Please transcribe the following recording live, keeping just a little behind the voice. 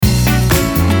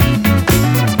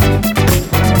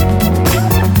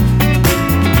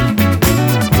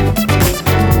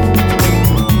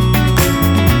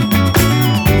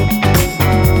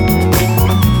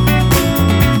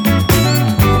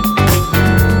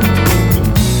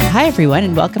Hi, everyone,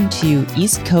 and welcome to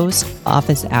East Coast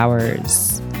Office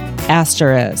Hours,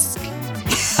 asterisk,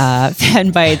 Fan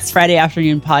Bites Friday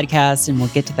afternoon podcast, and we'll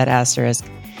get to that asterisk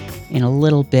in a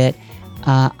little bit.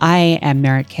 I am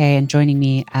Merritt K, and joining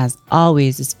me, as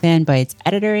always, is Fan Bites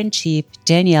Editor-in-Chief,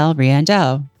 Danielle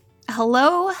Riendeau.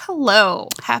 Hello.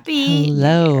 Happy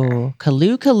Hello.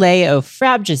 Kalu Kaleo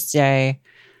Frabjous Day.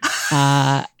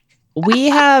 We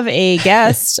have a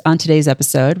guest on today's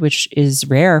episode, which is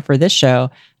rare for this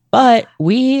show, but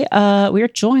we are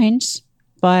joined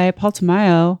by Paul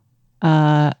Tamayo,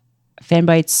 Fan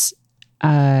Bites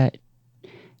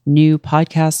new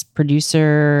podcast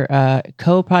producer,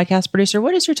 co-podcast producer.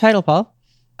 What is your title, Paul?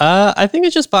 I think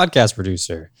it's just podcast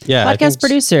producer. Yeah, podcast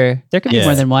producer. There could be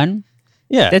more than one.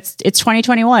 Yeah, it's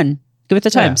 2021. Go with the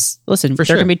times. Yeah, listen, there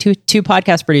can be two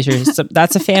podcast producers. So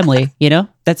that's a family.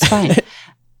 That's fine.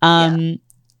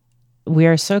 We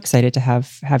are so excited to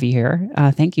have you here.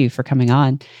 Thank you for coming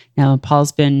on. Now,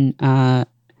 Paul's been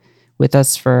with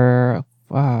us for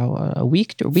a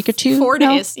week or two. 4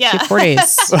 days. Yeah. 4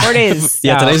 days. 4 days.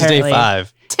 Yeah, today's day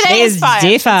 5. Today is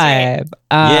day 5.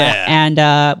 Right.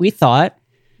 And we thought,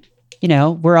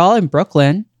 we're all in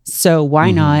Brooklyn, so why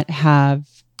not have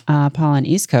Paul on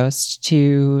East Coast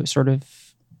to sort of,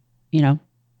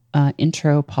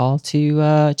 intro Paul to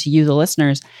you, the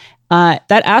listeners. That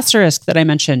asterisk that I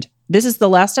mentioned, this is the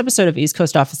last episode of East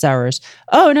Coast Office Hours.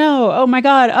 Oh no! Oh my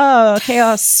God! Oh,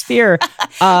 chaos, fear.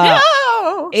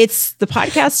 No! The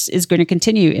podcast is going to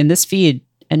continue in this feed,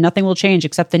 and nothing will change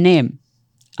except the name.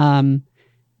 The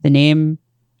name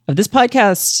of this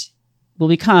podcast will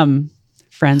become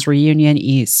Friends Reunion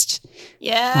East.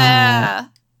 Yeah.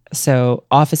 So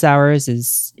Office Hours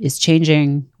is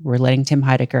changing. We're letting Tim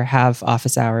Heidecker have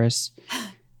Office Hours.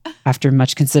 After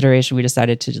much consideration, we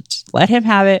decided to just let him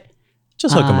have it.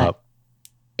 Just hook him up.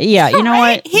 Yeah, you know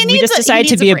what? We just decided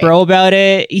to be a bro about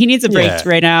it. He needs a break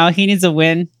right now. He needs a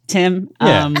win, Tim.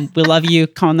 We love you.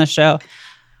 Come on the show.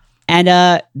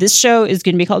 And this show is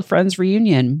going to be called Friends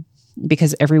Reunion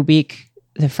because every week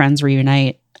the friends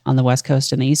reunite on the West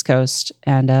Coast and the East Coast.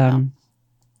 And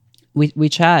we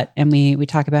chat and we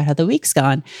talk about how the week's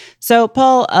gone. So,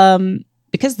 Paul,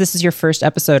 because this is your first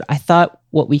episode, I thought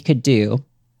what we could do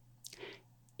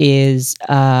is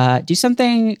do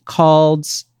something called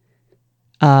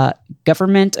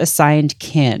government assigned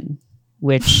kin,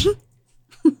 which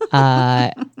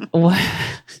what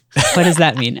does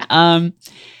that mean?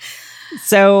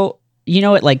 So you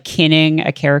know what like kinning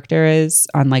a character is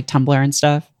on like Tumblr and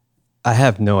stuff? I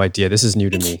have no idea. This is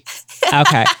new to me.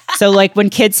 Okay. So like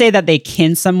when kids say that they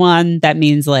kin someone, that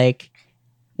means like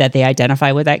that they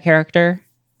identify with that character.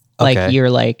 Like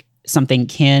you're like something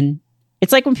kin.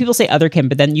 It's like when people say other kin,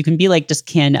 but then you can be like just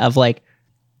kin of like,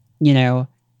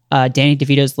 Danny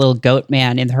DeVito's little goat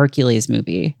man in the Hercules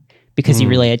movie because you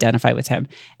really identify with him.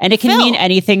 And it can mean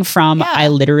anything from I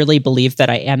literally believe that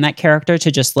I am that character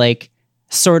to just like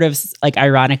sort of like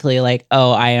ironically like,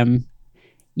 oh, I am,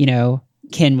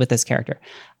 kin with this character.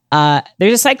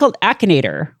 There's a site called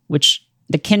Akinator, which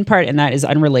the kin part in that is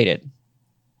unrelated.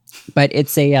 But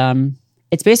it's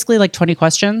it's basically like 20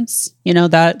 questions,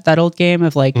 that old game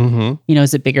of like,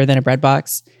 is it bigger than a bread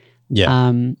box?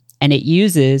 Yeah. And it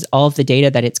uses all of the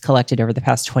data that it's collected over the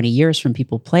past 20 years from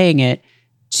people playing it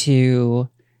to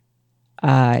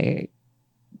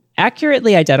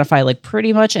accurately identify like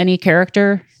pretty much any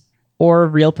character or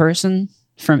real person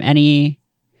from any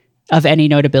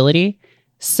notability.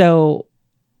 So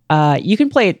you can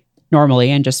play it normally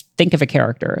and just think of a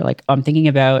character. Like I'm thinking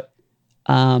about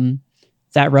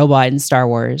that robot in Star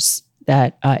Wars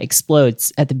that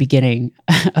explodes at the beginning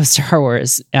of Star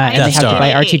Wars, and they have to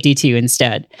buy R2-D2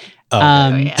 instead.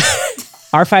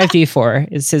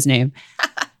 R5D4 is his name,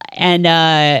 and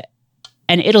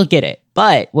it'll get it.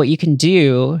 But what you can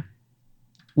do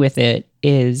with it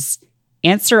is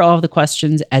answer all of the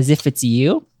questions as if it's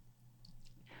you.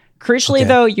 Crucially,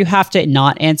 though, you have to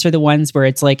not answer the ones where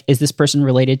it's like, is this person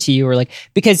related to you? Or like,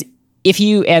 because if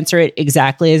you answer it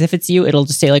exactly as if it's you, it'll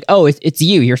just say like, oh, it's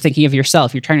you. You're thinking of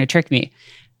yourself. You're trying to trick me.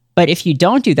 But if you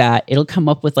don't do that, it'll come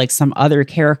up with like some other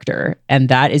character. And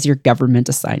that is your government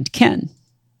assigned kin.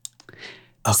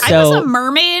 Okay. I was a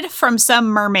mermaid from some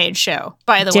mermaid show,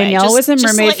 by the way. Danielle was a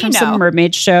mermaid from some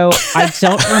mermaid show. I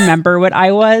don't remember what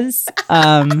I was.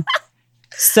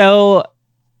 So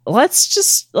let's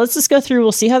just go through.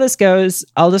 We'll see how this goes.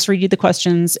 I'll just read you the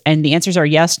questions. And the answers are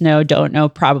yes, no, don't know,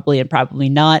 probably, and probably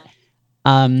not.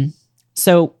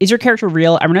 So is your character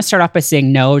real? I'm going to start off by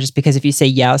saying no, just because if you say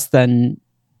yes, then,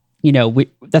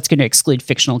 that's going to exclude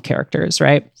fictional characters,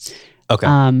 right?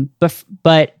 Okay.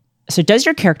 But so does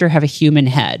your character have a human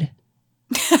head?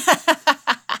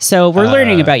 So we're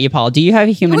learning about you, Paul. Do you have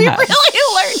a human head? We're really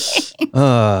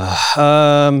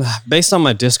learning. Based on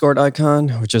my Discord icon,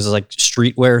 which is like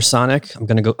streetwear Sonic, I'm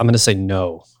gonna say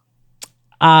no.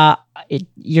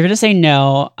 You're gonna say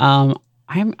no. I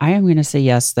am gonna say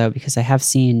yes though, because I have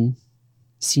seen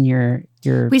your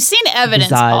We've seen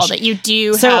evidence, visage. Paul, that you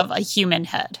do have a human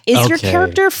head. Is your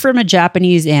character from a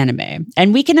Japanese anime?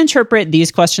 And we can interpret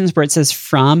these questions where it says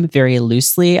 "from" very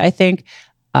loosely, I think.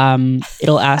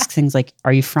 It'll ask things like,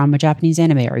 are you from a Japanese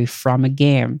anime? Are you from a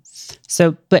game?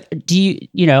 So, but do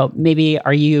you know, maybe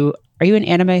are you an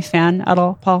anime fan at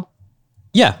all, Paul?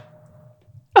 Yeah.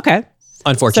 Okay.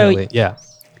 Unfortunately, yeah.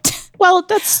 Well,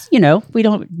 that's, we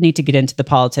don't need to get into the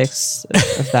politics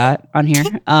of that on here.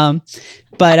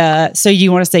 But so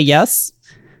you want to say yes?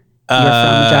 You're from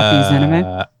a Japanese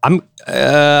anime?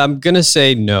 I'm going to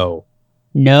say no.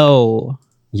 No.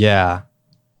 Yeah.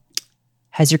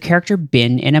 Has your character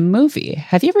been in a movie?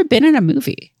 Have you ever been in a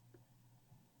movie?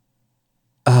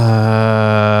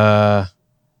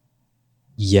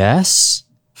 Yes.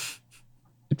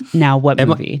 Now, what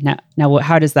movie? Now,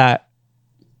 how does that?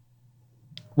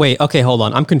 Wait. Okay. Hold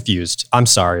on. I'm confused. I'm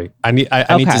sorry. I need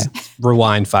to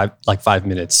rewind 5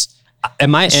 minutes.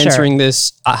 Am I answering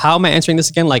this? How am I answering this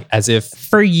again? Like as if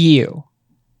for you,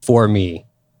 for me,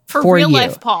 for real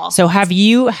life, Paul. So have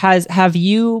you,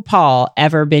 Paul,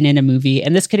 ever been in a movie?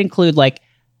 And this could include like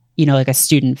a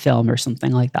student film or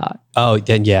something like that. Oh,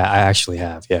 then yeah, I actually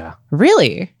have. Yeah.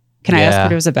 Really? Can I ask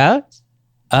what it was about?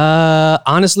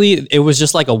 Honestly, it was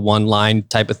just like a one-line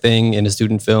type of thing in a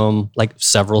student film, like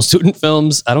several student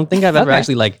films. I don't think I've ever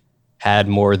actually like had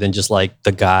more than just like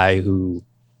the guy who,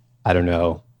 I don't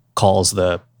know, calls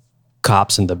the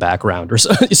cops in the background or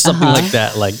something like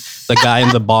that. Like the guy in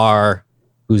the bar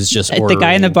who's just ordering. The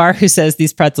guy in the bar who says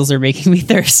these pretzels are making me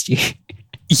thirsty.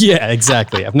 Yeah,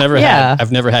 exactly. I've never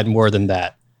had more than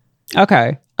that.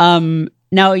 Okay.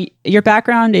 Now your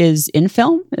background is in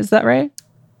film, is that right?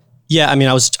 Yeah, I mean,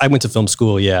 I went to film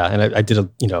school, yeah, and I did a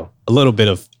little bit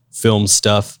of film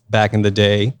stuff back in the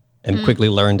day, and quickly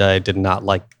learned I did not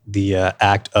like the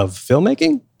act of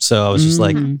filmmaking. So I was just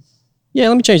like, yeah,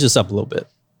 let me change this up a little bit.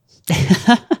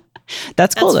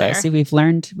 That's cool though. See, we've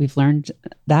learned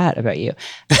that about you.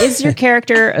 Is your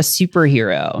character a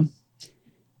superhero?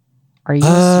 Are you a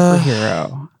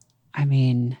superhero? I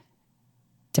mean,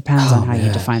 depends on how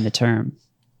you define the term.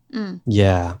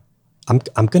 Yeah.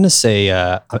 I'm going to say,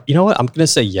 you know what? I'm going to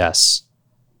say yes.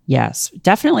 Yes,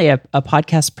 definitely a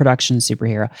podcast production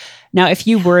superhero. Now, if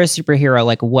you were a superhero,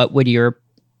 like what would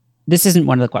this isn't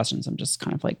one of the questions. I'm just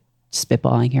kind of like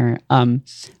spitballing here.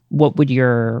 What would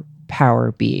your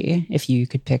power be if you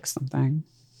could pick something?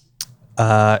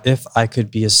 If I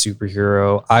could be a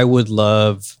superhero, I would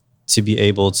love to be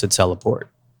able to teleport.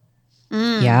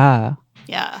 Yeah.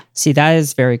 Yeah. See, that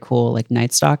is very cool. Like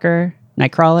Nightcrawler.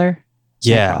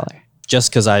 Yeah. Nightcrawler. Just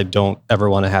because I don't ever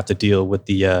want to have to deal with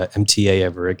the MTA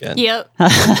ever again. Yep.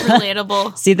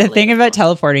 Relatable. See, the thing about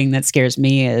teleporting that scares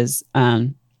me is, are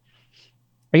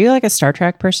you like a Star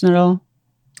Trek person at all?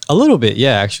 A little bit,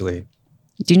 yeah, actually.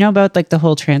 Do you know about like the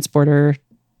whole transporter,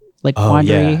 like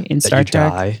quandary in Star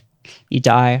Trek? You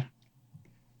die.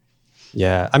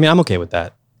 Yeah, I mean, I'm okay with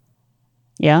that.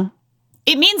 Yeah.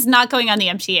 It means not going on the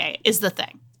MTA is the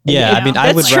thing. Yeah, I mean,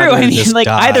 I would true. rather I mean, just like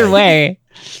die. either way.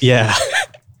 Yeah.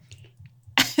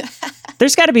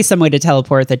 There's got to be some way to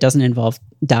teleport that doesn't involve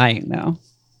dying, though.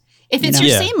 If it's your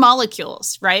same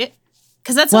molecules, right?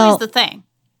 Because that's always the thing.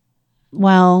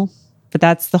 Well, but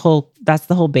that's the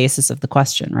whole basis of the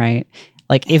question, right?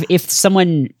 Like if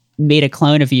someone made a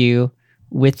clone of you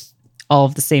with all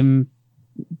of the same,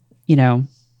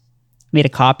 made a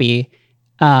copy,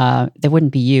 that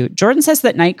wouldn't be you. Jordan says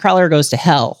that Nightcrawler goes to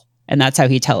hell, and that's how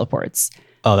he teleports.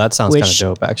 Oh, that sounds kind of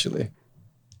dope, actually.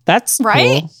 That's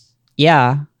right. Cool.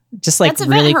 Yeah. Just like that's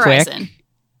really quick.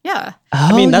 Yeah. Oh,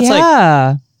 I mean, that's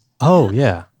yeah. Oh,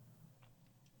 yeah.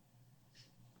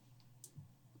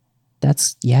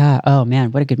 Oh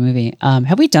man, what a good movie.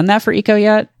 Have we done that for Eco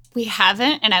yet? We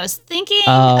haven't, and I was thinking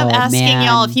of asking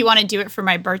y'all if you want to do it for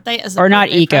my birthday as a or not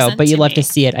Eco, but you'd love me. to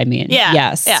see it. I mean, yeah,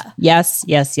 yes,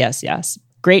 yeah. yes.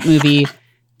 Great movie,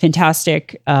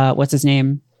 fantastic. What's his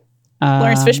name?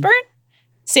 Lawrence Fishburne,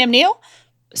 Sam Neill,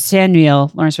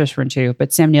 Lawrence Fishburne too,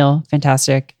 but Sam Neill,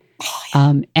 fantastic.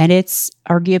 And it's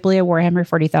arguably a Warhammer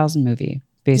 40,000 movie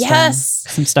based on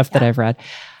some stuff that I've read.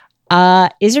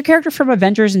 Is your character from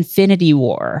Avengers Infinity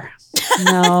War?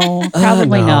 No,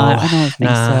 probably not. I don't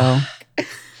think so.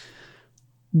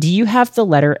 Do you have the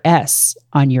letter S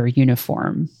on your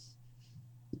uniform?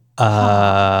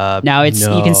 Now you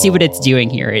can see what it's doing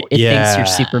here. It thinks you're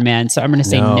Superman, so I'm going to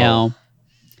say no.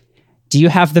 Do you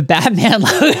have the Batman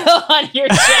logo on your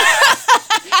chest?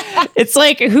 It's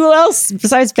like, who else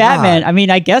besides Batman? I mean,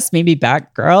 I guess maybe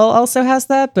Batgirl also has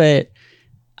that, but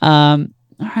I'm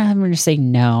going to say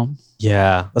no.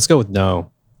 Yeah, let's go with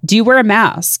no. Do you wear a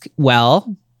mask?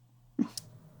 Well,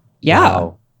 yeah.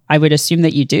 Wow. I would assume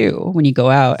that you do when you go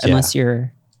out, unless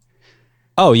you're...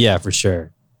 Oh, yeah, for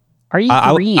sure. Are you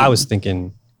green? I was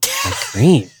thinking like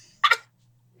green.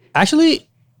 Actually,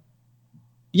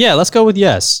 yeah, let's go with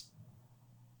yes.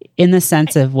 In the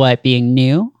sense of what? Being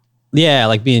new? Yeah,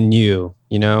 like being new,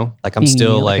 you know? Like I'm being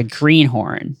still new, like a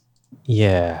greenhorn.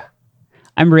 Yeah.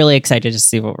 I'm really excited to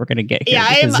see what we're going to get here.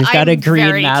 Yeah, because you've got a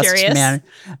green masked man.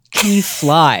 Can you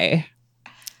fly?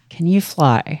 Can you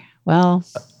fly? Well...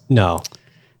 No.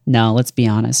 No, let's be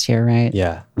honest here, right?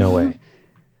 Yeah, no way.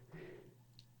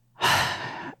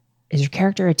 Is your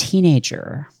character a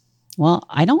teenager? Well,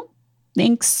 I don't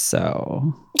think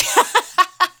so.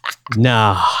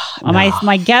 No.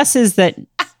 My guess is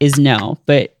no,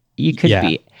 but you could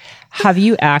be. Have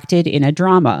you acted in a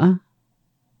drama?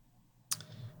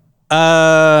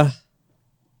 Yeah.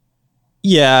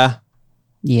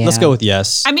 Yeah. Let's go with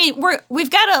yes. I mean, we've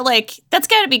got to that's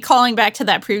got to be calling back to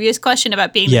that previous question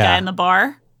about being the guy in the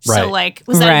bar. Right. So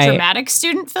was that a dramatic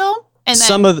student film? And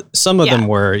then, some of them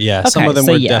were, yeah. Okay, some of them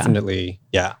were definitely,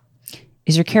 yeah.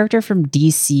 Is your character from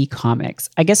DC Comics?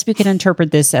 I guess we can interpret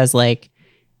this as like,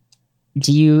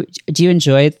 do you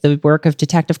enjoy the work of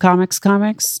Detective Comics?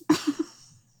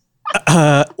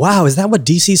 Wow, is that what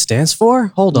DC stands for?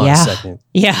 Hold on a second.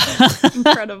 Yeah.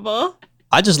 Incredible.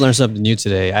 I just learned something new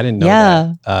today. I didn't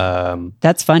know that.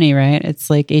 That's funny, right? It's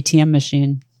like ATM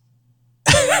machine.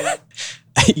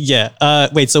 Yeah.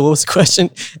 Wait, so what was the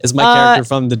question? Is my character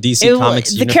from the DC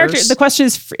Comics universe? The question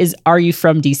is are you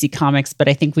from DC Comics? But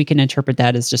I think we can interpret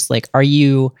that as just like, are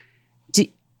you a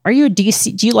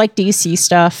DC? Do you like DC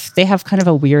stuff? They have kind of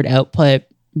a weird output,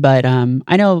 but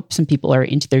I know some people are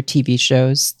into their TV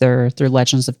shows. Their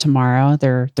Legends of Tomorrow.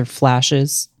 Their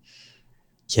Flashes.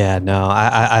 Yeah, no,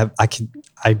 I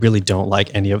really don't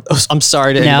like any of those. I'm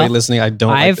sorry to anybody listening. I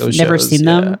don't like those shows. I've never seen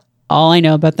them. All I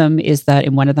know about them is that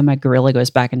in one of them, a gorilla goes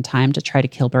back in time to try to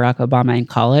kill Barack Obama in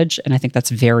college. And I think that's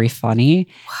very funny.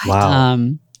 Wow.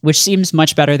 Which seems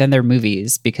much better than their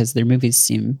movies because their movies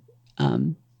seem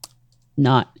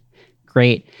not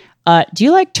great. Do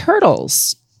you like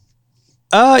turtles?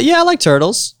 Yeah, I like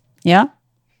turtles. Yeah?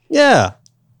 Yeah.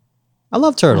 I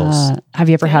love turtles. Have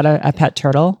you ever had a pet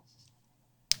turtle?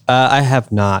 I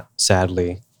have not,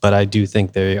 sadly, but I do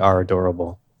think they are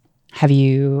adorable. Have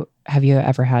you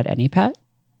ever had any pet?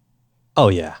 Oh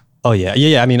yeah.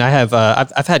 I mean, I have.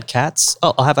 I've had cats.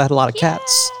 Oh, I've had a lot of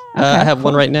cats. Okay, I have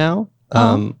one right now.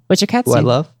 What's your cat's name? I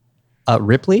love.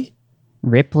 Ripley.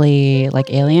 Ripley,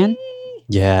 like Alien.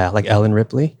 Yeah, like Ellen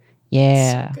Ripley.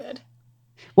 Yeah. So good.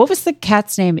 What was the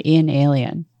cat's name in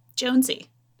Alien? Jonesy.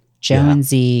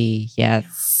 Jonesy. Yeah.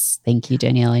 Yes. Thank you,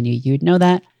 Danielle. I knew you'd know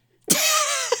that.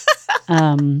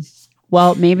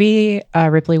 Well, maybe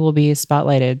Ripley will be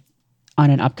spotlighted on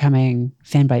an upcoming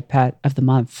Fanbite Pet of the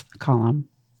Month column.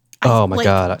 Oh my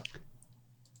God.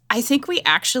 I think we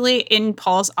actually, in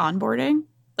Paul's onboarding,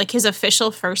 like his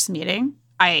official first meeting,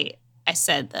 I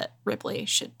said that Ripley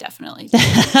should definitely do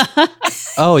it.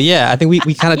 Oh yeah. I think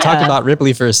we kind of talked about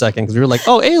Ripley for a second because we were like,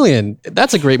 oh, Alien.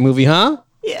 That's a great movie, huh?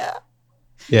 Yeah.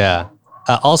 Yeah.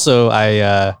 Also,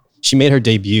 she made her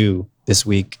debut this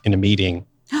week in a meeting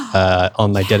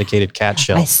on my dedicated cat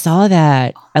shelf. I saw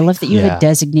that. I love that you have a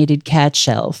designated cat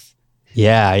shelf.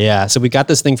 Yeah. So we got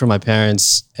this thing from my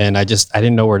parents and I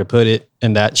didn't know where to put it.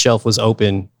 And that shelf was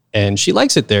open and she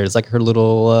likes it there. It's like her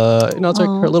little, it's like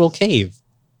her little cave.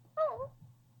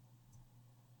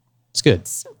 It's good.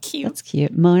 So cute. That's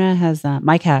cute. Mona has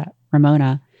my cat,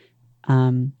 Ramona,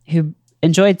 who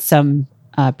enjoyed some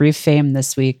brief fame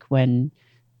this week when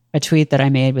a tweet that I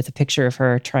made with a picture of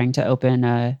her trying to open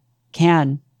a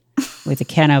can with a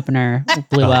can opener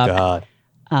blew up.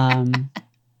 God.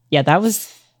 Yeah, that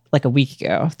was like a week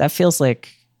ago. That feels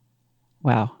like,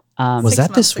 wow. Was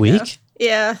that this week?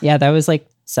 Yeah. Yeah, that was like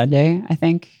Sunday, I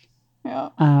think. Yeah.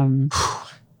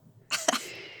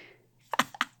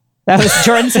 That was,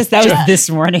 Jordan says that was this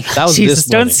morning. That was Jesus,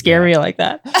 this morning. don't scare me like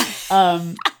that.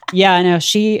 Yeah, I know.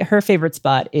 Her favorite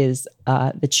spot is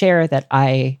the chair that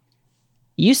I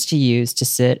used to use to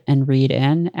sit and read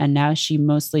in, and now she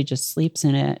mostly just sleeps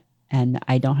in it, and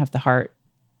I don't have the heart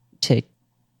to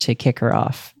kick her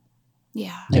off.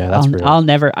 Yeah. Yeah, that's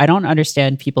real. I don't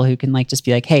understand people who can like just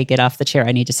be like, hey, get off the chair.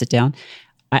 I need to sit down.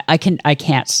 I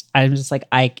can't. I'm just like,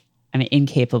 I'm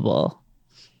incapable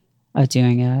of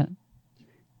doing it.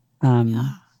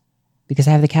 Because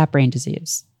I have the cat brain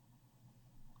disease.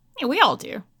 Yeah, we all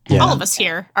do. All of us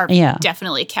here are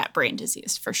definitely cat brain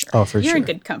disease for sure. Oh, for You're sure. in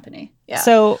good company. Yeah.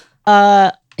 So,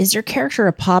 is your character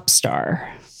a pop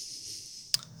star?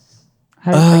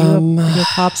 Are you a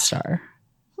pop star?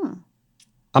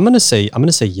 I'm gonna say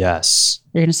yes.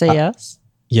 You're gonna say yes?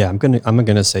 Yeah, I'm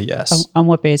gonna say yes. On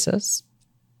what basis?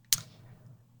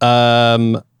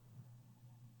 I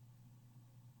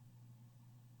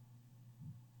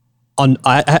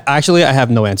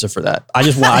have no answer for that. I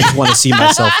just want to see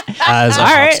myself as a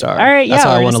pop star. All right, That's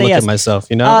how I want to look at myself.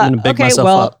 You know, I'm gonna big myself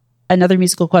up. Another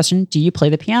musical question: do you play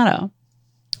the piano?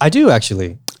 I do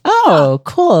actually. Oh,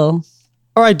 cool.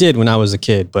 Or I did when I was a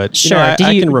kid, but sure. I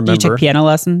can remember. Did you take piano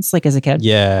lessons like as a kid?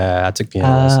 Yeah, I took piano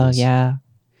lessons. Oh, yeah.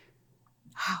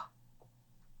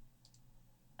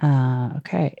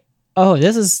 Okay. Oh,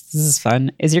 this is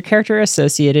fun. Is your character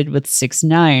associated with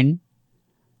 6ix9ine?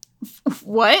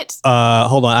 What?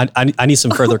 Hold on. I need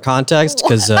some further context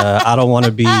because I don't want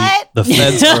to be the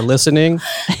feds are listening.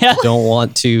 Don't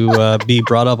want to be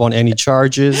brought up on any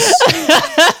charges.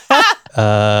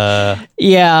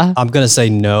 Yeah. I'm gonna say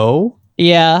no.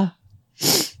 Yeah.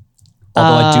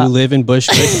 Although I do live in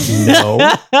Bushwick, no.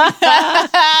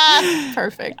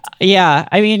 Perfect. Yeah,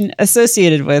 I mean,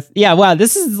 associated with. Yeah, wow.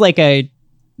 This is like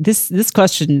this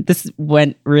question. This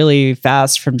went really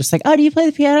fast from just like, oh, do you play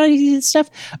the piano? Do you do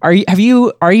stuff? Are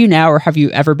you now, or have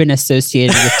you ever been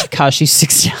associated with Tekashi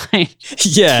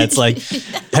 6ix9ine? Yeah, it's like,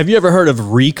 have you ever heard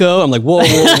of Rico? I'm like, whoa.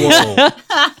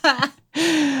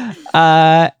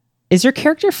 Is your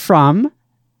character from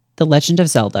The Legend of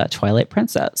Zelda: Twilight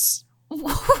Princess?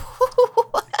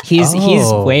 He's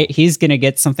gonna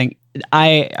get something.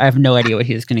 I have no idea what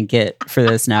he's gonna get for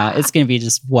this now. It's gonna be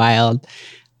just wild.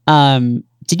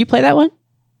 Did you play that one?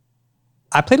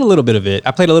 I played a little bit of it.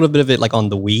 I played a little bit of it like on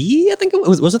the Wii. I think it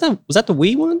was that the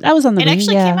Wii one? That was on the Wii. It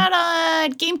actually came out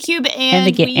on GameCube and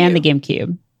the Wii U. and the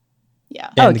GameCube. Yeah.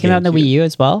 Oh, it came out on the Wii U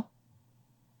as well?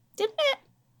 Didn't it?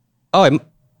 Oh,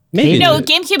 maybe. No,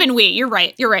 GameCube and Wii. You're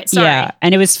right. Sorry. Yeah,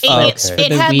 and it was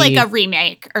it had like a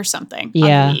remake or something on the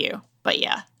Wii U. But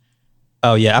yeah.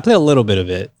 Oh yeah, I played a little bit of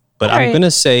it, but I'm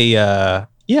gonna say you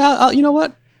know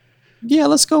what? Yeah,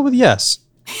 let's go with yes.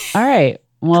 All right.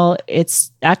 Well,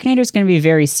 Akinator's going to be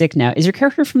very sick now. Is your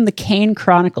character from the Kane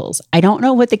Chronicles? I don't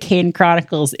know what the Kane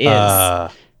Chronicles is.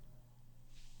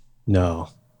 No.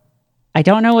 I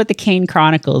don't know what the Kane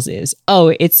Chronicles is.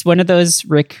 Oh, it's one of those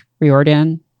Rick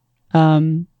Riordan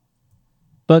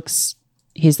books.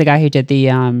 He's the guy who did the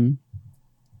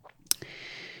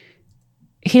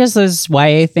he does those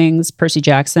YA things, Percy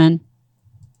Jackson.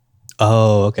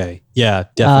 Oh, okay. Yeah,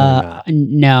 definitely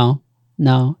not.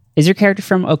 No. Is your character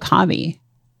from Okami?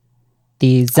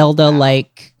 The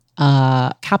Zelda-like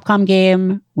Capcom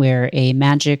game where a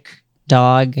magic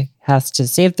dog has to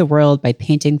save the world by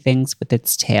painting things with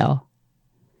its tail.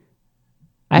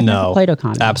 I've never played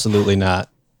Okami. Absolutely not.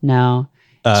 No.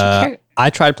 I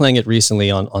tried playing it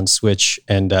recently on Switch,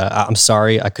 and I'm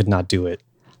sorry, I could not do it.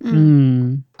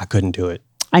 I couldn't do it.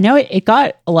 I know it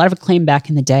got a lot of acclaim back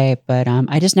in the day, but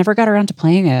I just never got around to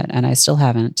playing it, and I still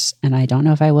haven't. And I don't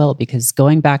know if I will, because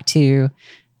going back to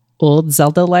old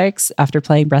Zelda likes after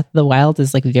playing Breath of the Wild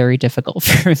is like very difficult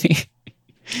for me.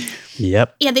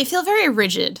 Yep. Yeah, they feel very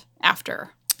rigid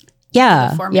after.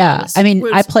 Yeah. I mean,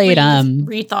 I played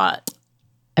rethought.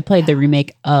 I played the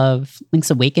remake of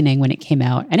Link's Awakening when it came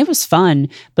out, and it was fun.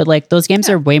 But like those games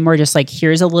are way more just like,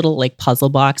 here's a little like puzzle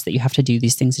box that you have to do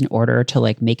these things in order to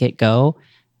like make it go,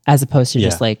 as opposed to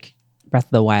just like Breath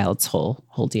of the Wild's whole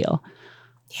deal.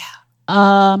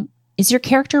 Yeah. Is your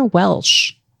character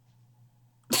Welsh?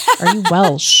 Are you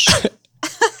Welsh?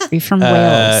 Are you from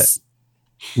Wales?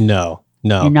 No.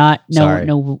 You're not. Sorry.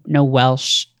 No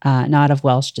Welsh. Not of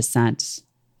Welsh descent.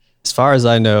 As far as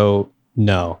I know,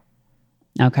 no.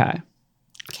 Okay.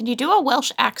 Can you do a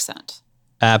Welsh accent?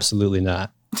 Absolutely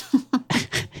not.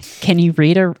 Can you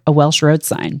read a Welsh road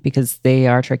sign? Because they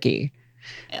are tricky.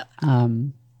 Yeah.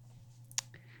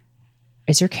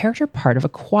 Is your character part of a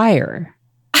choir?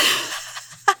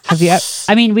 Have you?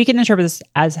 I mean, we can interpret this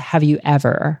as: have you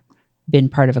ever been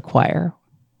part of a choir?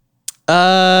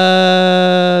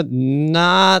 Not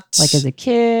like as a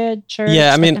kid, church.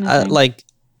 Yeah, I mean, like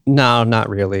no, not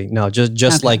really. No,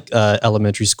 just like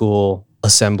elementary school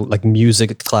assembly, like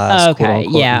music class. Okay, quote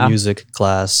unquote, music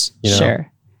class. You know? Sure.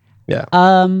 Yeah.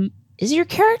 Is your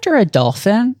character a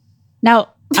dolphin?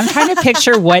 Now, I'm trying to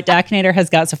picture what Akinator has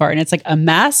got so far, and it's like a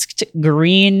masked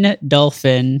green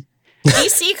dolphin.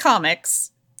 DC Comics.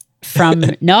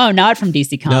 Not from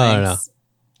DC Comics.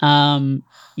 No.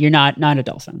 You're not a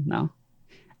dolphin. No.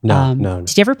 No.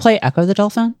 Did you ever play Echo the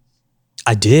Dolphin?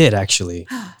 I did actually.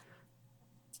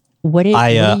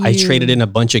 I traded in a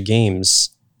bunch of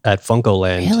games at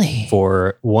FuncoLand Really?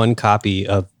 for one copy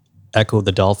of Echo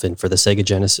the Dolphin for the Sega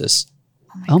Genesis.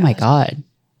 Oh my God.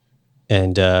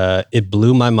 And it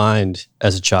blew my mind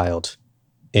as a child.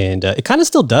 And it kind of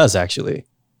still does, actually.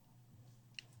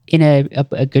 In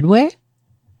a good way?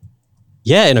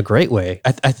 Yeah, in a great way.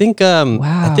 I think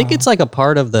I think it's like a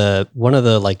part of one of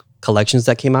the like collections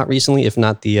that came out recently, if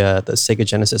not the Sega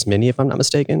Genesis Mini, if I'm not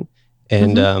mistaken.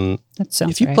 And that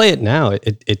sounds if you right. play it now,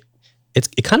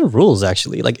 it kind of rules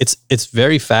actually. Like it's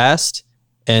very fast,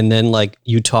 and then like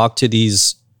you talk to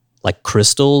these like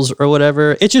crystals or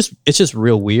whatever. It's just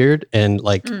real weird, and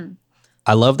like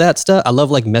I love that stuff. I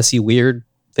love like messy weird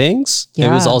things.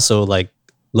 Yeah. It was also like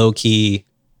low key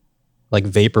like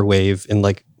vaporwave in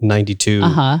like 92,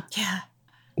 Yeah.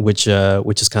 which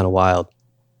is kind of wild.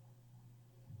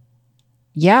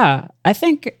 Yeah, I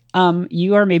think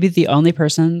you are maybe the only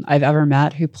person I've ever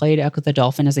met who played Echo the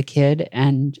Dolphin as a kid,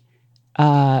 and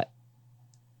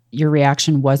your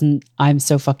reaction wasn't, "I'm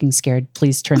so fucking scared.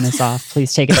 Please turn this off.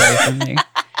 Please take it away from me."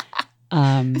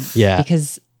 Yeah.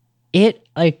 Because it,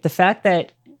 like the fact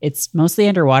that it's mostly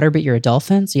underwater, but you're a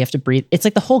dolphin, so you have to breathe. It's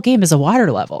like the whole game is a water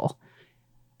level.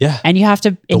 Yeah. And you have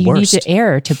to, and you worst. need the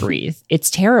air to breathe.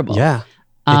 It's terrible. Yeah.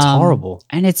 It's horrible.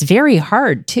 And it's very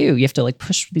hard too. You have to like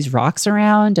push these rocks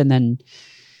around and then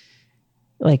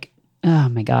like, oh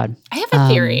my God. I have a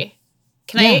theory.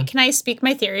 yeah. Can I speak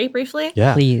my theory briefly?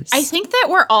 Yeah. Please. I think that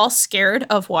we're all scared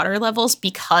of water levels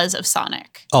because of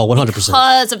Sonic. Oh, 100%.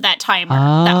 Because of that timer.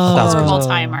 Oh. That horrible 1000%.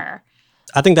 timer.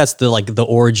 I think that's the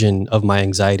origin of my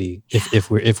anxiety. If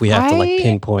we have to like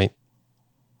pinpoint.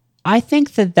 I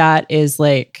think that is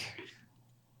like,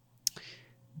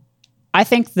 I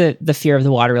think that the fear of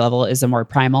the water level is a more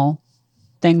primal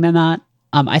thing than that.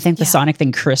 I think the Sonic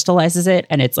thing crystallizes it,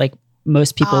 and it's like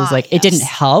most people's like, it didn't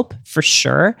help for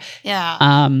sure. Yeah.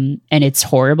 And it's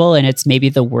horrible, and it's maybe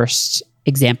the worst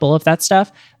example of that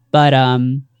stuff. But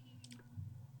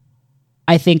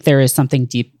I think there is something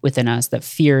deep within us that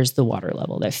fears the water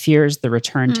level, that fears the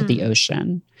return to the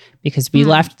ocean, because we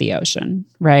left the ocean,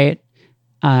 right?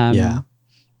 And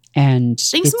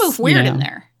Things move weird in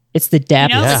there. It's the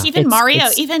depth. You know, like even Mario,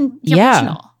 even the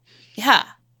original. Yeah.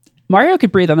 Mario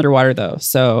could breathe underwater though,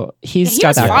 so he's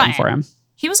got that going for him.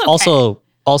 He was okay.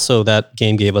 Also, that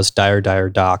game gave us Dire Dire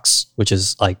Docks, which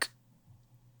is like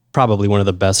probably one of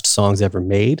the best songs ever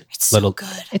made. It's so good.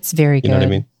 It's very good. You know what I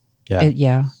mean?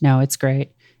 Yeah. No, it's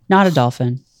great. Not a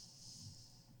dolphin.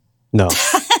 No.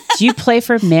 Do you play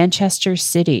for Manchester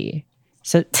City?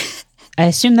 So I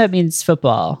assume that means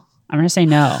football. I'm going to say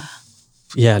no.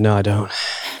 Yeah, no, I don't.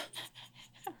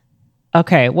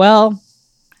 Okay, well,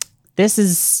 this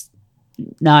is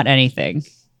not anything.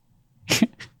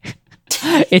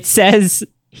 It says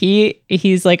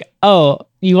he's like, oh,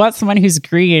 you want someone who's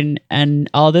green and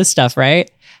all this stuff, right?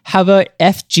 How about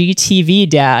FGTV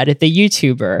Dad, the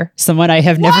YouTuber? Someone I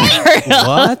have never heard of.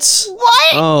 What?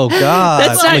 What? Oh, God.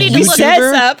 That's I need to look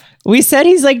this up. We said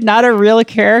he's like not a real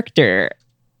character.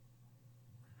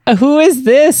 Who is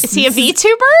this? Is he a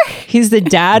VTuber? He's the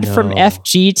dad from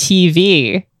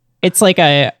FGTV. It's like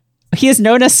he is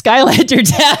known as Skylander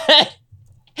Dad.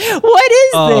 What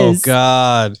is this? Oh,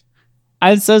 God.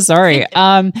 I'm so sorry.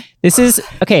 This is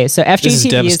okay. So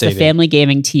FGTV is the family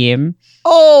gaming team.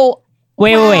 Oh,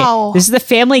 wait. This is the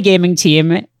family gaming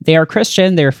team. They are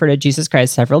Christian. They refer to Jesus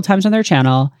Christ several times on their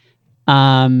channel.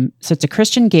 So it's a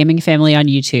Christian gaming family on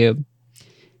YouTube.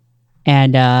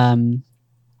 And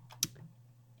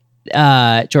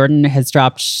Jordan has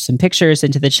dropped some pictures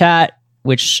into the chat,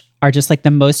 which are just like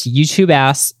the most YouTube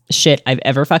ass shit I've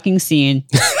ever fucking seen.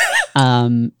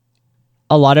 A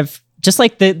lot of just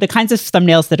like the kinds of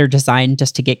thumbnails that are designed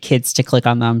just to get kids to click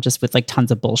on them, just with like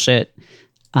tons of bullshit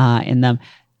in them.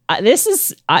 I'm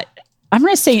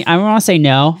going to say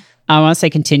no. I want to say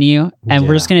continue. And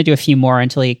we're just going to do a few more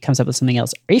until he comes up with something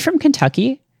else. Are you from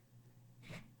Kentucky?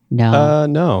 No.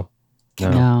 No.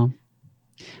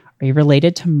 Are you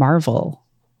related to Marvel?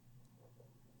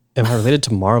 Am I related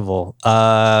to Marvel?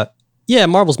 Yeah,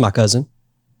 Marvel's my cousin.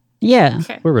 Yeah.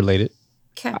 Okay. We're related.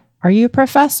 Okay. Are you a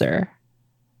professor?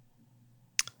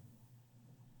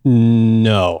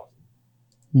 No.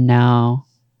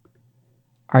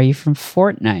 Are you from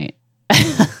Fortnite?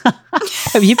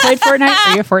 Have you played Fortnite?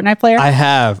 Are you a Fortnite player? I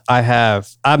have.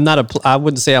 I'm not I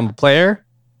wouldn't say I'm a player.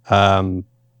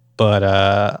 But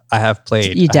I have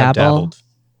played. You I have dabble? dabbled.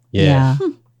 Yeah.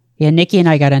 Yeah, Nikki and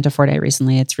I got into Fortnite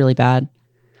recently. It's really bad.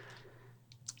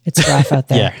 It's rough out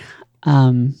there. But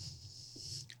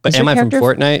am I from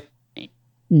Fortnite?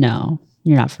 No,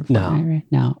 you're not from Fortnite, right?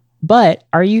 No. But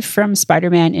are you from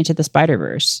Spider-Man Into the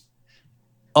Spider-Verse?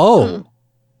 Hold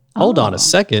on a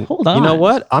second. Hold on. You know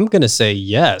what? I'm going to say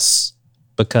yes.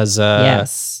 because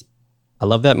yes, I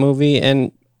love that movie,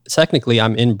 and technically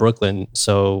I'm in Brooklyn,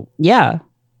 so yeah,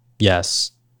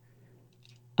 yes.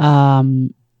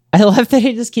 I love that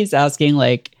he just keeps asking,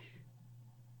 like,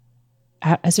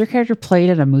 has your character played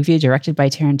in a movie directed by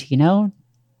Tarantino?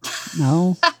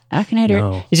 No. Akinator.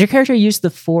 No. Is your character used the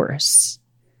Force?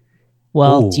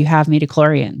 Well, do you have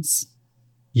midichlorians?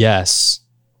 Yes.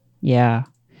 Yeah.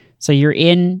 So you're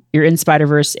in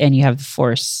Spider-Verse and you have the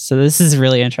Force. So this is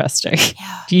really interesting.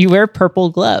 Yeah. Do you wear purple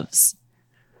gloves?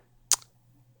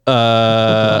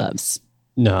 Purple gloves.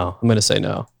 No, I'm gonna say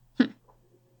no.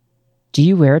 Do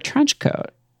you wear a trench coat?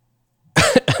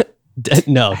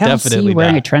 No, I don't definitely see you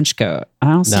wearing not. a trench coat. I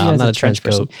don't see you I'm as not a a trench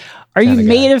person. coat. Are you kinda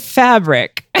made guy. of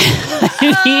fabric?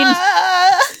 I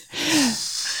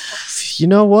You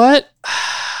know what?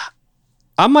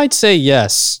 I might say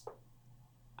yes.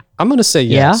 I'm gonna say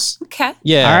yes. Okay.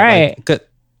 Yeah. All right.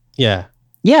 Yeah.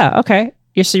 Yeah, okay.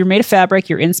 So you're made of fabric.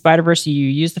 You're in Spider-Verse. You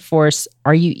use the Force.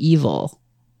 Are you evil?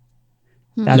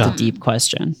 That's No. a deep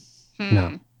question.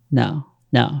 No.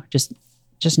 No. Just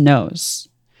knows.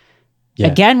 Yeah.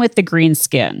 Again with the green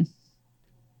skin.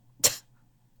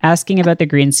 Asking about the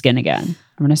green skin again.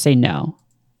 I'm going to say no.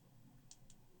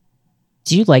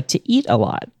 Do you like to eat a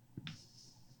lot?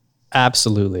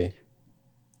 Absolutely.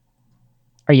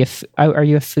 Are you a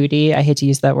foodie? I hate to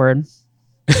use that word.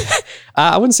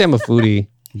 I wouldn't say I'm a foodie,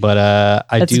 but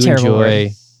I That's a do terrible enjoy.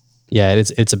 word. Yeah,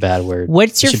 it's a bad word.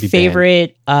 What's It your should be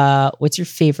favorite? What's your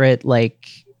favorite like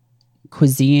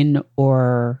cuisine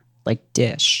or like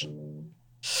dish?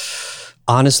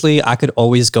 Honestly, I could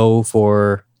always go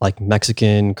for like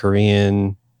Mexican,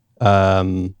 Korean.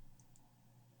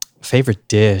 Favorite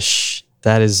dish.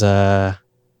 That is a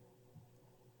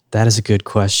good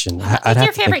question. What's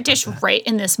your favorite dish right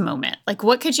in this moment? Like,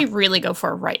 what could you really go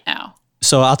for right now?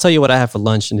 So I'll tell you what I had for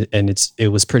lunch, and it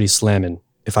was pretty slamming,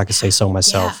 if I could say so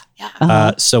myself.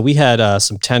 Yeah. So we had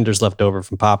some tenders left over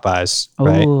from Popeyes,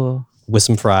 right, Oh, with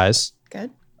some fries. Good.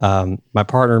 My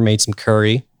partner made some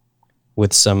curry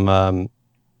with some,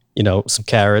 some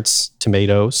carrots,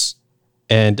 tomatoes,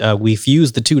 and we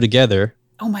fused the two together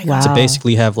Oh my Wow. God. to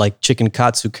basically have like chicken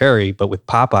katsu curry, but with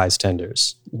Popeyes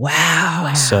tenders.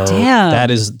 wow. So Damn.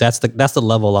 that's the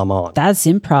level I'm on. That's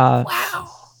improv. Wow.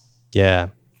 Yeah,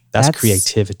 that's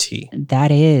creativity.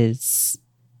 That is.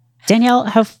 Danielle,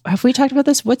 have we talked about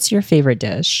this? What's your favorite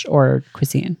dish or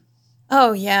cuisine?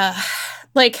 Oh yeah.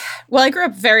 I grew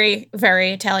up very,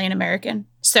 very Italian American.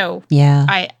 So Yeah.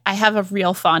 I have a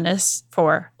real fondness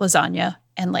for lasagna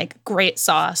and like great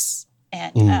sauce.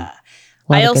 And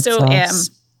I also am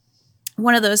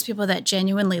one of those people that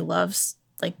genuinely loves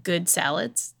like good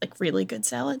salads, like really good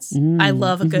salads. I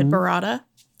love a good burrata.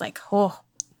 Like,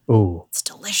 Ooh. it's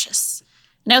delicious.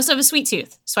 And I also have a sweet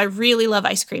tooth. So I really love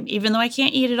ice cream. Even though I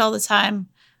can't eat it all the time,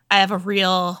 I have a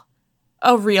real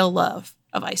love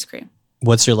of ice cream.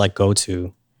 What's your like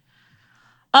go-to?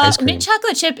 Ice cream? Mint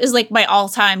chocolate chip is like my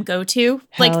all-time go-to.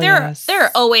 Like Hell there yes.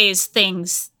 are always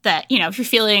things that, if you're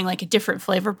feeling like a different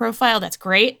flavor profile, that's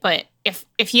great. But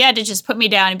if you had to just put me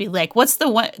down and be like, what's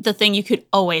the thing you could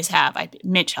always have?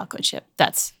 Mint chocolate chip.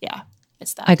 It's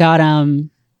that. I got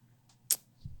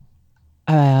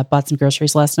bought some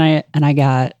groceries last night and I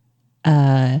got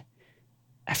I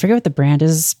forget what the brand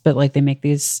is, but like they make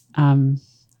these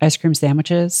ice cream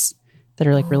sandwiches that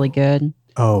are like really good.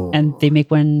 Oh. And they make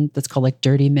one that's called like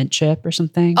dirty mint chip or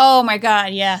something. Oh my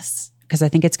God, yes. Because I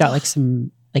think it's got like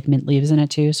some like mint leaves in it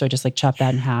too. So I just like chopped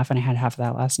that in half and I had half of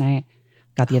that last night.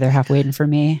 Got the other half waiting for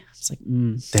me. It's like,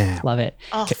 Damn. love it.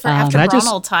 Oh, for after Can I just-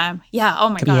 Ronald time. Yeah. Oh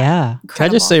my God. Yeah. Can I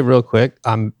just say real quick,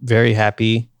 I'm very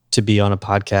happy to be on a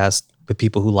podcast with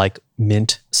people who like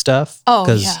mint stuff. Oh,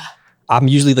 Because yeah. I'm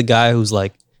usually the guy who's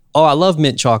like, oh, I love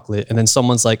mint chocolate. And then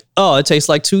someone's like, oh, it tastes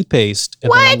like toothpaste.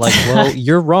 And then I'm What? like, well,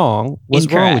 you're wrong. What's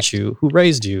wrong with Incorrect. you? Who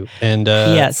raised you? And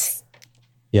Yes.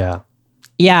 yeah.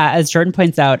 Yeah. As Jordan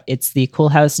points out, it's the Cool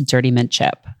House Dirty Mint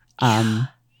Chip.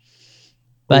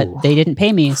 But Ooh. they didn't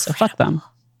pay me, so fuck them.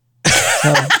 So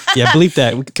Yeah, bleep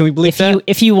that. Can we bleep that?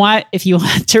 if you want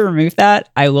to remove that,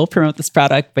 I will promote this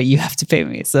product, but you have to pay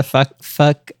me. So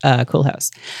fuck Cool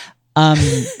House.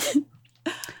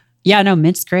 Yeah, no,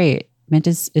 mint's great. Mint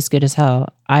is good as hell.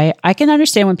 I can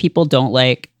understand when people don't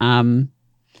like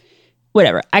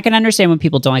whatever. I can understand when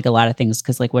people don't like a lot of things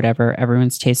because like whatever,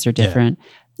 everyone's tastes are different.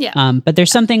 Yeah. But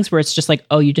there's some things where it's just like,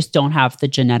 oh, you just don't have the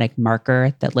genetic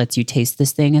marker that lets you taste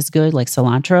this thing as good, like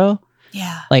cilantro.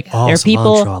 Yeah. Like Oh, there are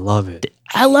people. cilantro, I love it.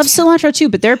 I love cilantro too,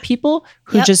 but there are people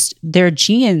who Yep. just their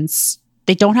genes,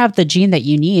 they don't have the gene that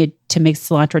you need to make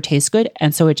cilantro taste good.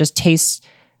 And so it just tastes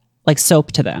like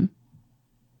soap to them.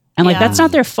 And like Yeah. that's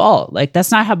not their fault. Like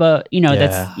that's not how about, Yeah.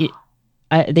 that's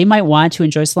they might want to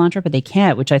enjoy cilantro, but they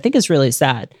can't, which I think is really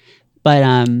sad. But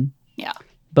yeah.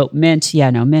 But mint,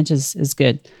 mint is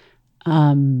good.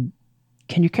 Can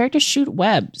your character shoot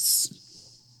webs?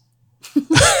 No.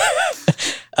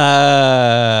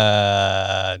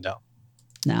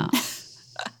 No.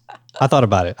 I thought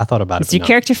about it. It's your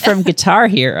character from Guitar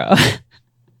Hero.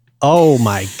 Oh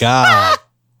my God.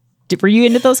 Were you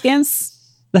into those games?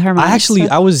 The Harmonix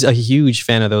I was a huge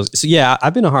fan of those. So yeah,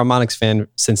 I've been a Harmonix fan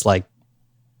since like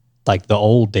the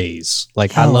old days.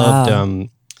 Like I loved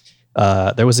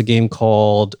there was a game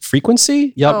called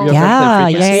Frequency. Yeah,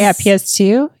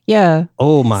 PS2. Yeah.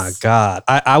 Oh my God.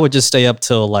 I would just stay up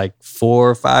till like 4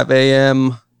 or 5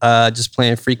 a.m. Just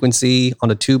playing Frequency on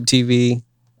a tube TV.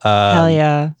 Hell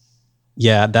yeah.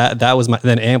 Yeah, that was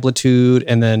then Amplitude,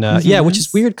 and then which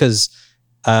is weird because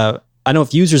I know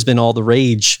Fuser's been all the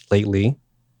rage lately,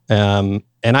 and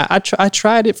I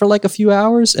tried it for like a few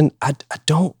hours, and I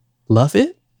don't love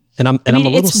it, and I'm a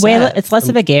little sad. It's less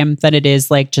of a game than it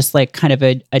is like just like kind of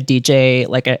a DJ,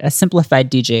 like a simplified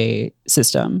DJ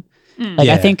system. Like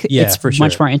I think it's for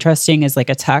much more interesting as like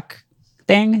a tech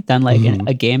thing than like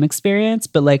a game experience.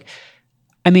 But like,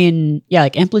 I mean,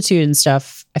 like Amplitude and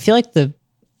stuff. I feel like the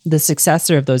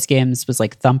successor of those games was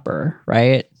like Thumper,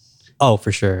 right? Oh,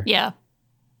 for sure. Yeah.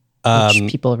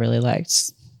 Which people really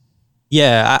liked.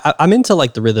 Yeah, I'm into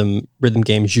like the rhythm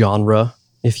game genre,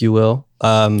 if you will.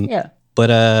 But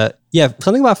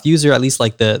something about Fuser, at least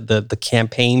like the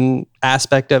campaign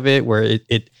aspect of it, where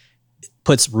it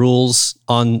puts rules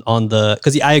on the,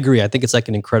 because I agree, I think it's like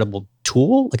an incredible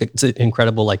tool, like it's an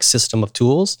incredible like system of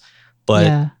tools.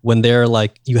 But when they're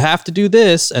like, you have to do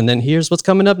this, and then here's what's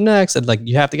coming up next, and like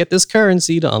you have to get this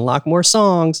currency to unlock more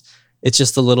songs, it's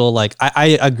just a little like,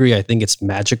 I agree. I think it's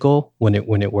magical when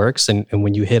it works, and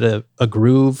when you hit a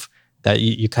groove that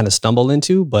you kind of stumble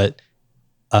into. But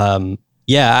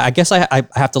I guess I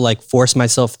have to like force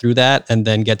myself through that, and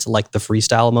then get to like the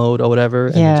freestyle mode or whatever,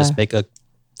 and then just make a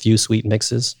few sweet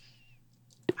mixes.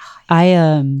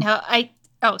 Sorry,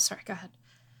 go ahead.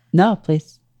 No,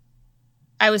 please.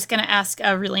 I was going to ask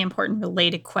a really important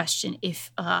related question.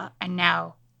 And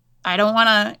now I don't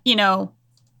want to,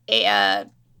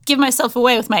 give myself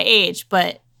away with my age,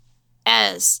 but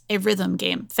as a rhythm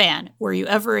game fan, were you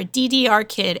ever a DDR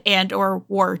kid and or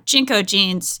wore Jinko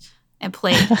jeans and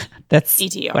played That's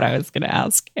DDR? What I was going to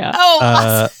ask. Yeah.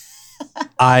 Oh,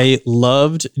 I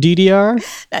loved DDR,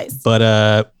 nice,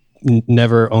 but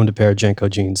never owned a pair of Jinko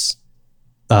jeans,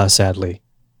 sadly.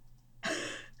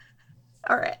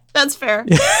 All right. That's fair.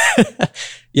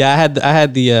 Yeah, I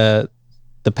had the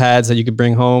pads that you could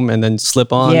bring home and then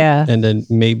slip on, and then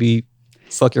maybe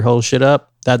fuck your whole shit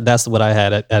up. That's what I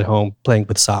had at home, playing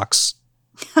with socks.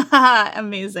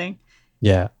 Amazing.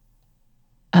 Yeah.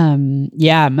 A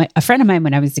friend of mine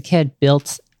when I was a kid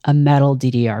built a metal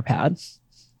DDR pad.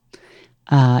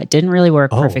 It didn't really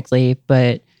work perfectly,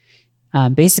 but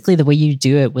basically the way you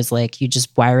do it was like you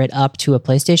just wire it up to a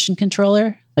PlayStation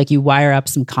controller. Like you wire up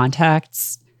some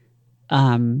contacts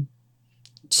to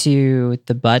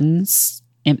the buttons,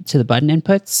 to the button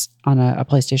inputs on a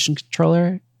PlayStation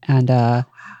controller. And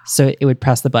so it would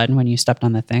press the button when you stepped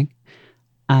on the thing.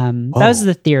 That was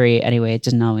the theory anyway. It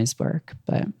didn't always work,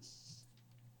 but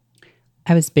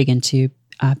I was big into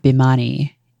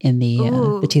Bimani in the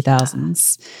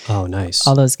 2000s. Oh, nice.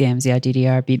 All those games. Yeah,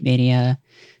 DDR, Beat Mania,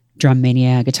 Drum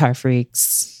Mania, Guitar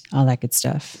Freaks, all that good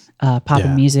stuff.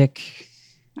 Poppin' Music.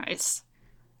 Nice.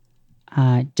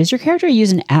 Does your character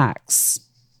use an axe?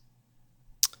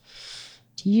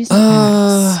 Do you use an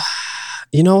axe?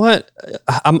 You know what?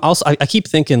 I keep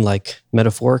thinking like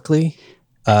metaphorically,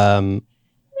 and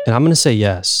I'm gonna say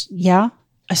yes. Yeah.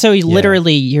 So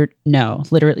literally, you've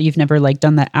never like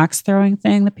done that axe throwing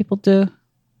thing that people do.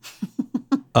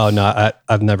 Oh no,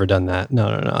 I've never done that. No.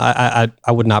 I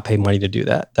would not pay money to do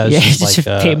that. That's just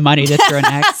like pay money to throw an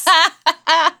axe.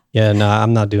 Yeah, no,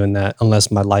 I'm not doing that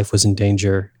unless my life was in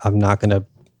danger. I'm not going to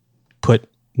put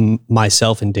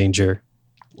myself in danger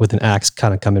with an axe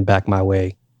kind of coming back my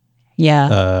way.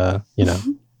 Yeah.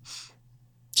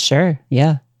 Sure.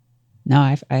 Yeah. No,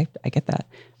 I get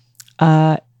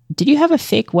that. Did you have a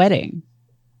fake wedding?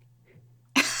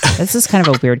 This is kind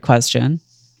of a weird question.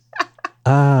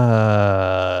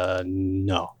 No.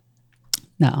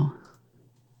 No.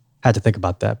 Had to think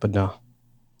about that, but no.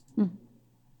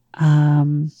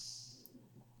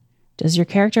 Does your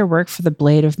character work for the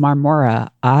Blade of Marmora?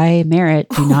 I, Merritt,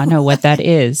 do not know what that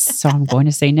is, so I'm going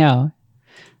to say no.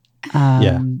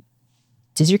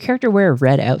 Does your character wear a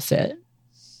red outfit?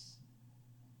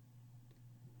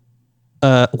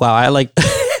 Wow, I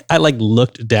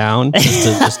looked down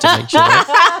just to make sure.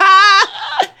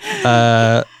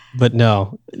 but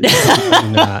no,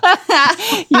 not.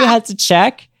 You had to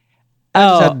check. I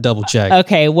just had to double check.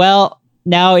 Okay, well,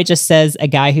 now it just says a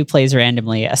guy who plays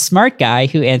randomly, a smart guy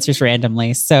who answers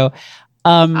randomly. So,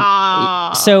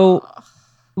 so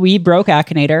we broke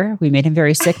Akinator. We made him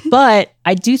very sick, but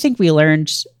I do think we learned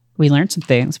some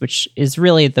things, which is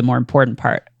really the more important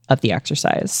part of the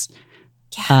exercise.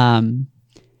 Yeah.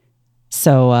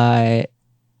 So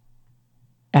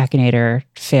Akinator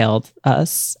failed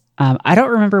us. I don't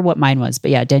remember what mine was,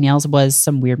 but yeah, Danielle's was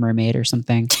some weird mermaid or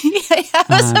something. It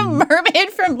was a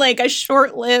mermaid from like a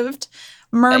short-lived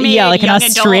mermaid. Yeah, like an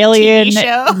Australian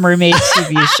TV mermaid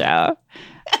TV show.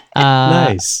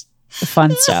 Nice.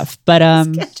 Fun stuff. But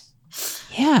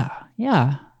yeah.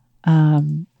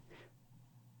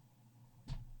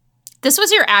 This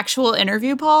was your actual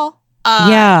interview, Paul?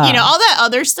 Yeah. You know, all that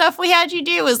other stuff we had you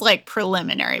do was like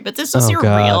preliminary, but this was your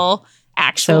real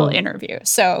actual interview.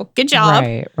 So good job.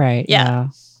 Right. Yeah.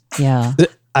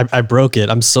 I broke it.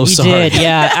 I'm so sorry. You did,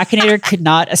 yeah. Akinator could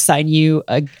not assign you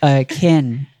a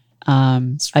kin,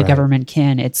 a government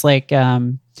kin. It's like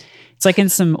in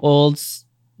some old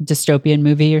dystopian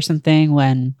movie or something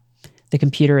when the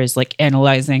computer is like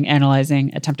analyzing,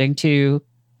 attempting to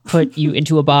put you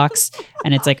into a box,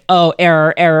 and it's like, oh,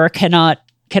 error, cannot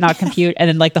compute, and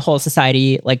then like the whole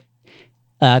society like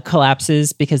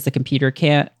collapses because the computer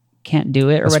can't do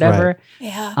it or whatever. Right.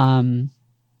 Yeah.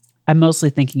 I'm mostly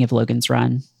thinking of Logan's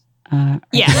Run.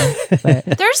 Yeah.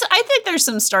 I think there's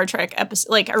some Star Trek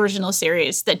episode, like original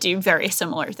series that do very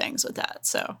similar things with that.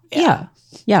 So yeah.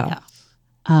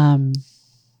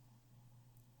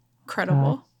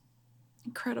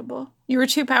 Incredible. You were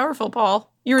too powerful,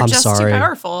 Paul. You were I'm just sorry. too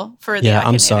powerful for the Yeah,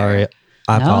 I'm sorry.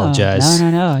 I apologize.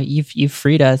 No. You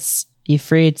freed us. You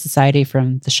freed society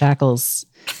from the shackles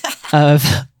of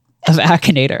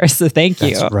Akinator. So thank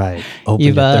you. That's right. Open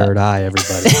your third eye,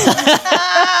 everybody.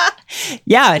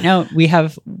 Yeah, no,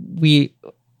 we've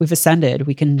ascended.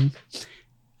 We can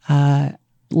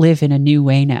live in a new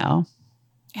way now.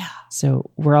 Yeah. So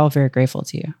we're all very grateful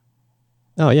to you.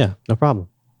 Oh yeah, no problem.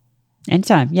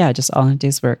 Anytime. Yeah, just all in a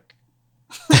day's work.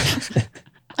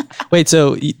 Wait,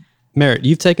 so Merritt,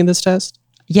 you've taken this test?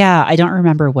 Yeah, I don't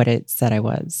remember what it said I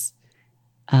was.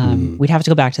 We'd have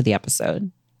to go back to the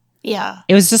episode. Yeah.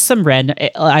 It was just some random,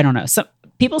 I don't know. Some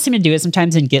people seem to do it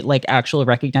sometimes and get like actual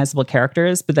recognizable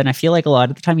characters, but then I feel like a lot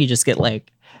of the time you just get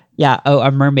like,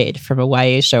 a mermaid from a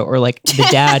YA show or like the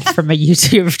dad from a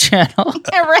YouTube channel.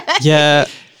 Yeah.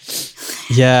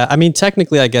 Yeah. I mean,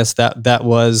 technically, I guess that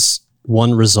was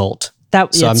one result. So I'm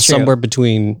true. somewhere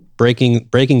between breaking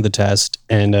the test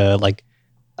and like,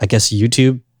 I guess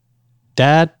YouTube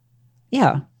dad.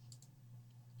 Yeah.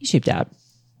 YouTube dad.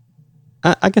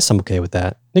 I guess I'm okay with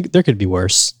that. There could be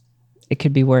worse. It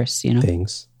could be worse, you know?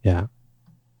 Things. Yeah.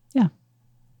 Yeah.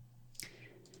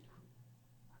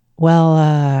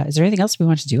 Well, is there anything else we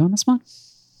want to do on this one?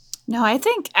 No, I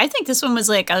think this one was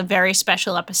like a very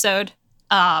special episode.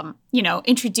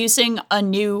 Introducing a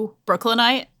new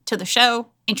Brooklynite to the show,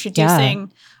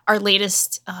 introducing our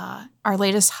latest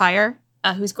hire,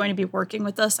 who's going to be working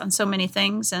with us on so many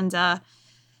things. And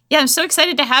I'm so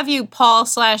excited to have you, Paul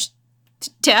 /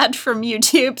 dad from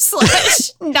YouTube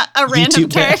 / not a random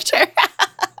YouTube character.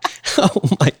 Oh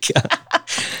my God.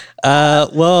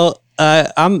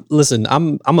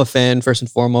 I'm a fan first and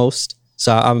foremost.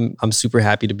 So I'm super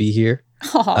happy to be here.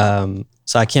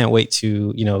 So I can't wait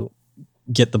to,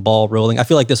 get the ball rolling. I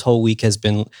feel like this whole week has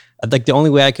been like the only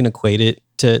way I can equate it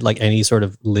to like any sort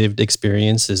of lived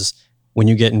experience is when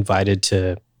you get invited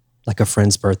to like a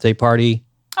friend's birthday party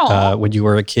when you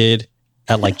were a kid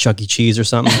at like Chuck E. Cheese or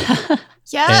something.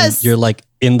 Yes. And you're like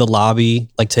in the lobby,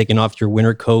 like taking off your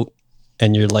winter coat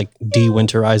and you're like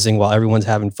de-winterizing while everyone's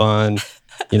having fun,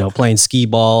 playing skee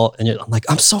ball. And I'm like,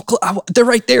 I'm so close. They're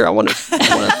right there. I want to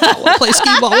play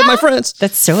skee ball with my friends.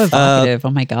 That's so evocative. Oh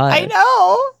my God. I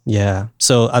know. Yeah.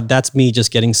 So that's me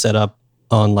just getting set up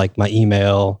on like my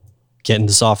email, getting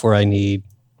the software I need.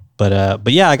 But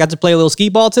yeah, I got to play a little skee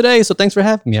ball today. So thanks for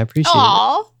having me. I appreciate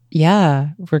it. Yeah.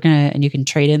 And you can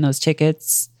trade in those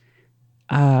tickets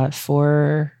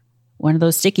for one of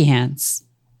those sticky hands.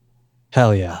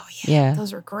 Hell yeah. Oh, yeah.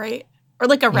 Those were great. Or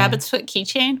like a rabbit's foot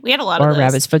keychain. We had a lot of those. Or a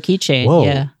rabbit's foot keychain. Whoa.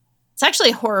 Yeah. It's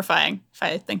actually horrifying if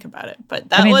I think about it. But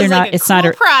that was like a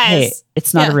cool prize. Hey,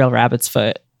 it's not a real rabbit's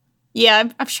foot. Yeah,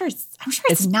 I'm sure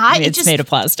it's not. It's made of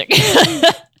plastic.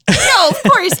 No, of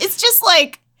course. It's just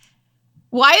like,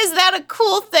 why is that a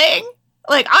cool thing?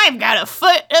 Like, I've got a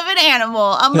foot of an animal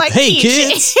on my hey, keychain.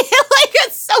 kids. Like,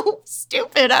 it's so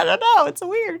stupid. I don't know. It's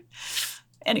weird.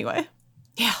 Anyway.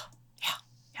 Yeah.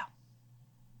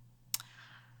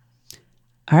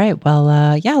 All right. Well,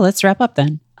 let's wrap up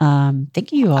then.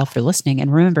 Thank you all for listening.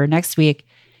 And remember, next week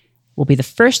will be the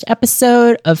first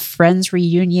episode of Friends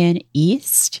Reunion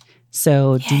East.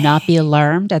 So do not be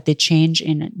alarmed at the change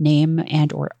in name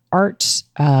and or art.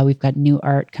 We've got new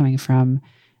art coming from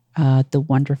the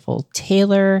wonderful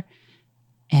Taylor.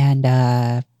 And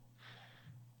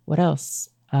what else?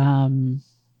 Our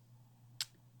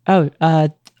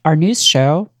news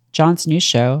show, John's news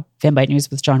show, Fanbyte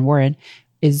News with John Warren,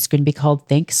 is going to be called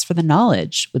Thanks for the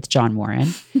Knowledge with John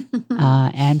Warren.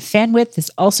 And FanWidth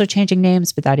is also changing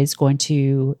names, but that is going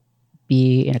to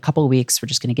be in a couple of weeks. We're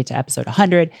just going to get to episode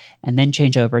 100 and then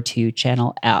change over to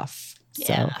Channel F.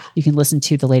 So you can listen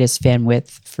to the latest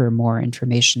FanWidth for more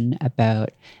information about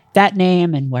that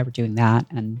name and why we're doing that.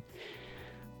 And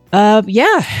Danielle, do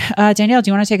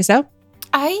you want to take us out?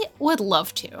 I would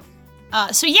love to.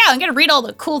 I'm going to read all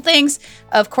the cool things.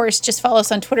 Of course, just follow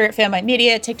us on Twitter at Fanbyte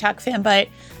Media, TikTok Fanbyte,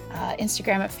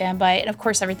 Instagram at Fanbyte, and of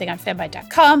course, everything on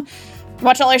fanbyte.com.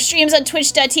 Watch all our streams on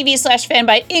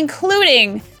twitch.tv/Fanbyte,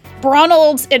 including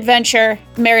Bronald's Adventure,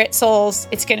 Merit Souls.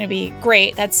 It's going to be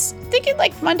great. That's thinking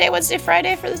like Monday, Wednesday,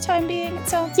 Friday for the time being, it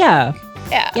sounds. Yeah.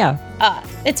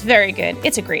 It's very good.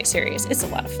 It's a great series. It's a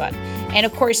lot of fun. And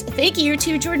of course, thank you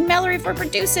to Jordan Mallory for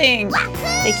producing.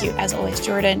 Thank you, as always,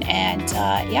 Jordan. And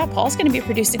Paul's going to be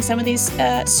producing some of these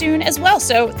soon as well.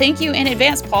 So thank you in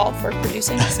advance, Paul, for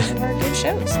producing some of our good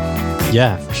shows.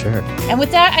 Yeah, for sure. And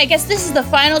with that, I guess this is the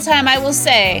final time I will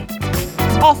say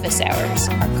office hours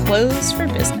are closed for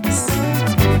business.